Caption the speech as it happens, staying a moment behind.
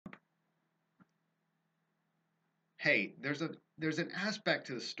Hey, there's an aspect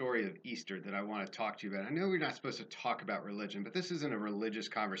to the story of Easter that I want to talk to you about. I know we're not supposed to talk about religion, but this isn't a religious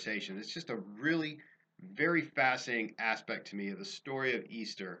conversation. It's just a really very fascinating aspect to me of the story of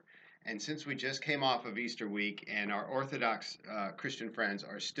Easter. And since we just came off of Easter week and our Orthodox Christian friends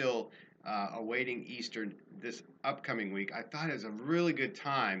are still awaiting Easter this upcoming week, I thought it was a really good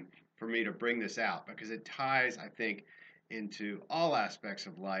time for me to bring this out because it ties, I think, into all aspects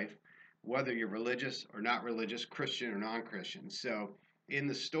of life, whether you're religious or not religious, Christian or non-Christian. So, in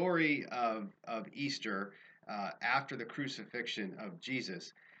the story of Easter, after the crucifixion of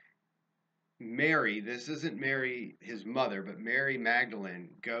Jesus, Mary, this isn't Mary, his mother, but Mary Magdalene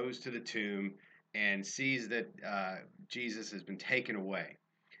goes to the tomb and sees that Jesus has been taken away.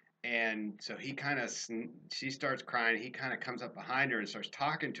 And so she starts crying. He kind of comes up behind her and starts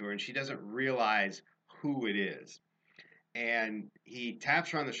talking to her, and she doesn't realize who it is, and he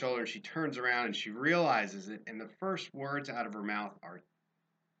taps her on the shoulder and she turns around and she realizes it, and the first words out of her mouth are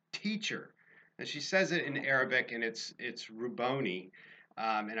teacher, and she says it in Arabic, and it's Ruboni,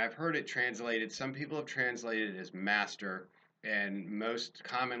 and I've heard it translated, some people have translated it as master, and most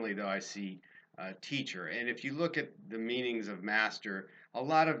commonly though I see teacher. And if you look at the meanings of master, a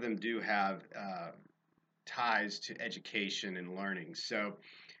lot of them do have ties to education and learning. So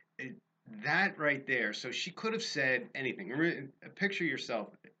it, that right there. So she could have said anything. Picture yourself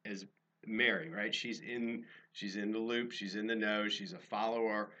as Mary, right? She's in the loop. She's in the know. She's a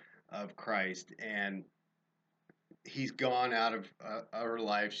follower of Christ, and he's gone out of her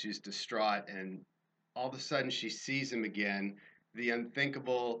life. She's distraught, and all of a sudden she sees him again. The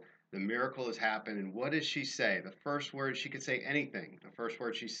unthinkable, the miracle has happened. And what does she say? The first word, she could say anything. The first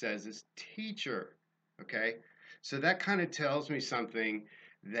word she says is teacher. Okay, so that kind of tells me something,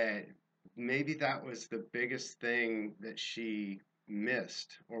 that maybe that was the biggest thing that she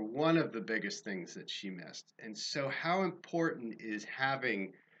missed, or one of the biggest things that she missed. And so, how important is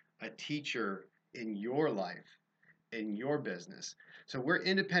having a teacher in your life, in your business? So, we're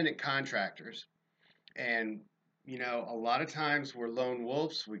independent contractors, and a lot of times we're lone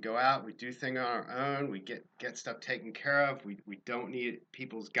wolves. We go out, we do things on our own, we get stuff taken care of. We don't need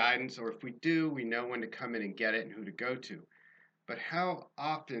people's guidance, or if we do, we know when to come in and get it and who to go to. But how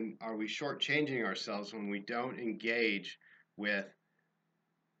often are we shortchanging ourselves when we don't engage with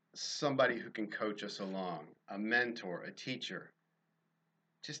somebody who can coach us along, a mentor, a teacher?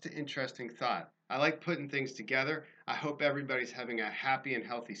 Just an interesting thought. I like putting things together. I hope everybody's having a happy and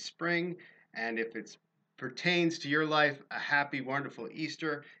healthy spring. And if it pertains to your life, a happy, wonderful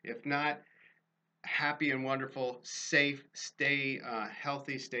Easter. If not, happy and wonderful, safe, stay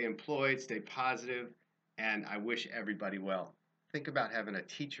healthy, stay employed, stay positive, and I wish everybody well. Think about having a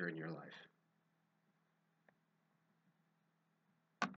teacher in your life.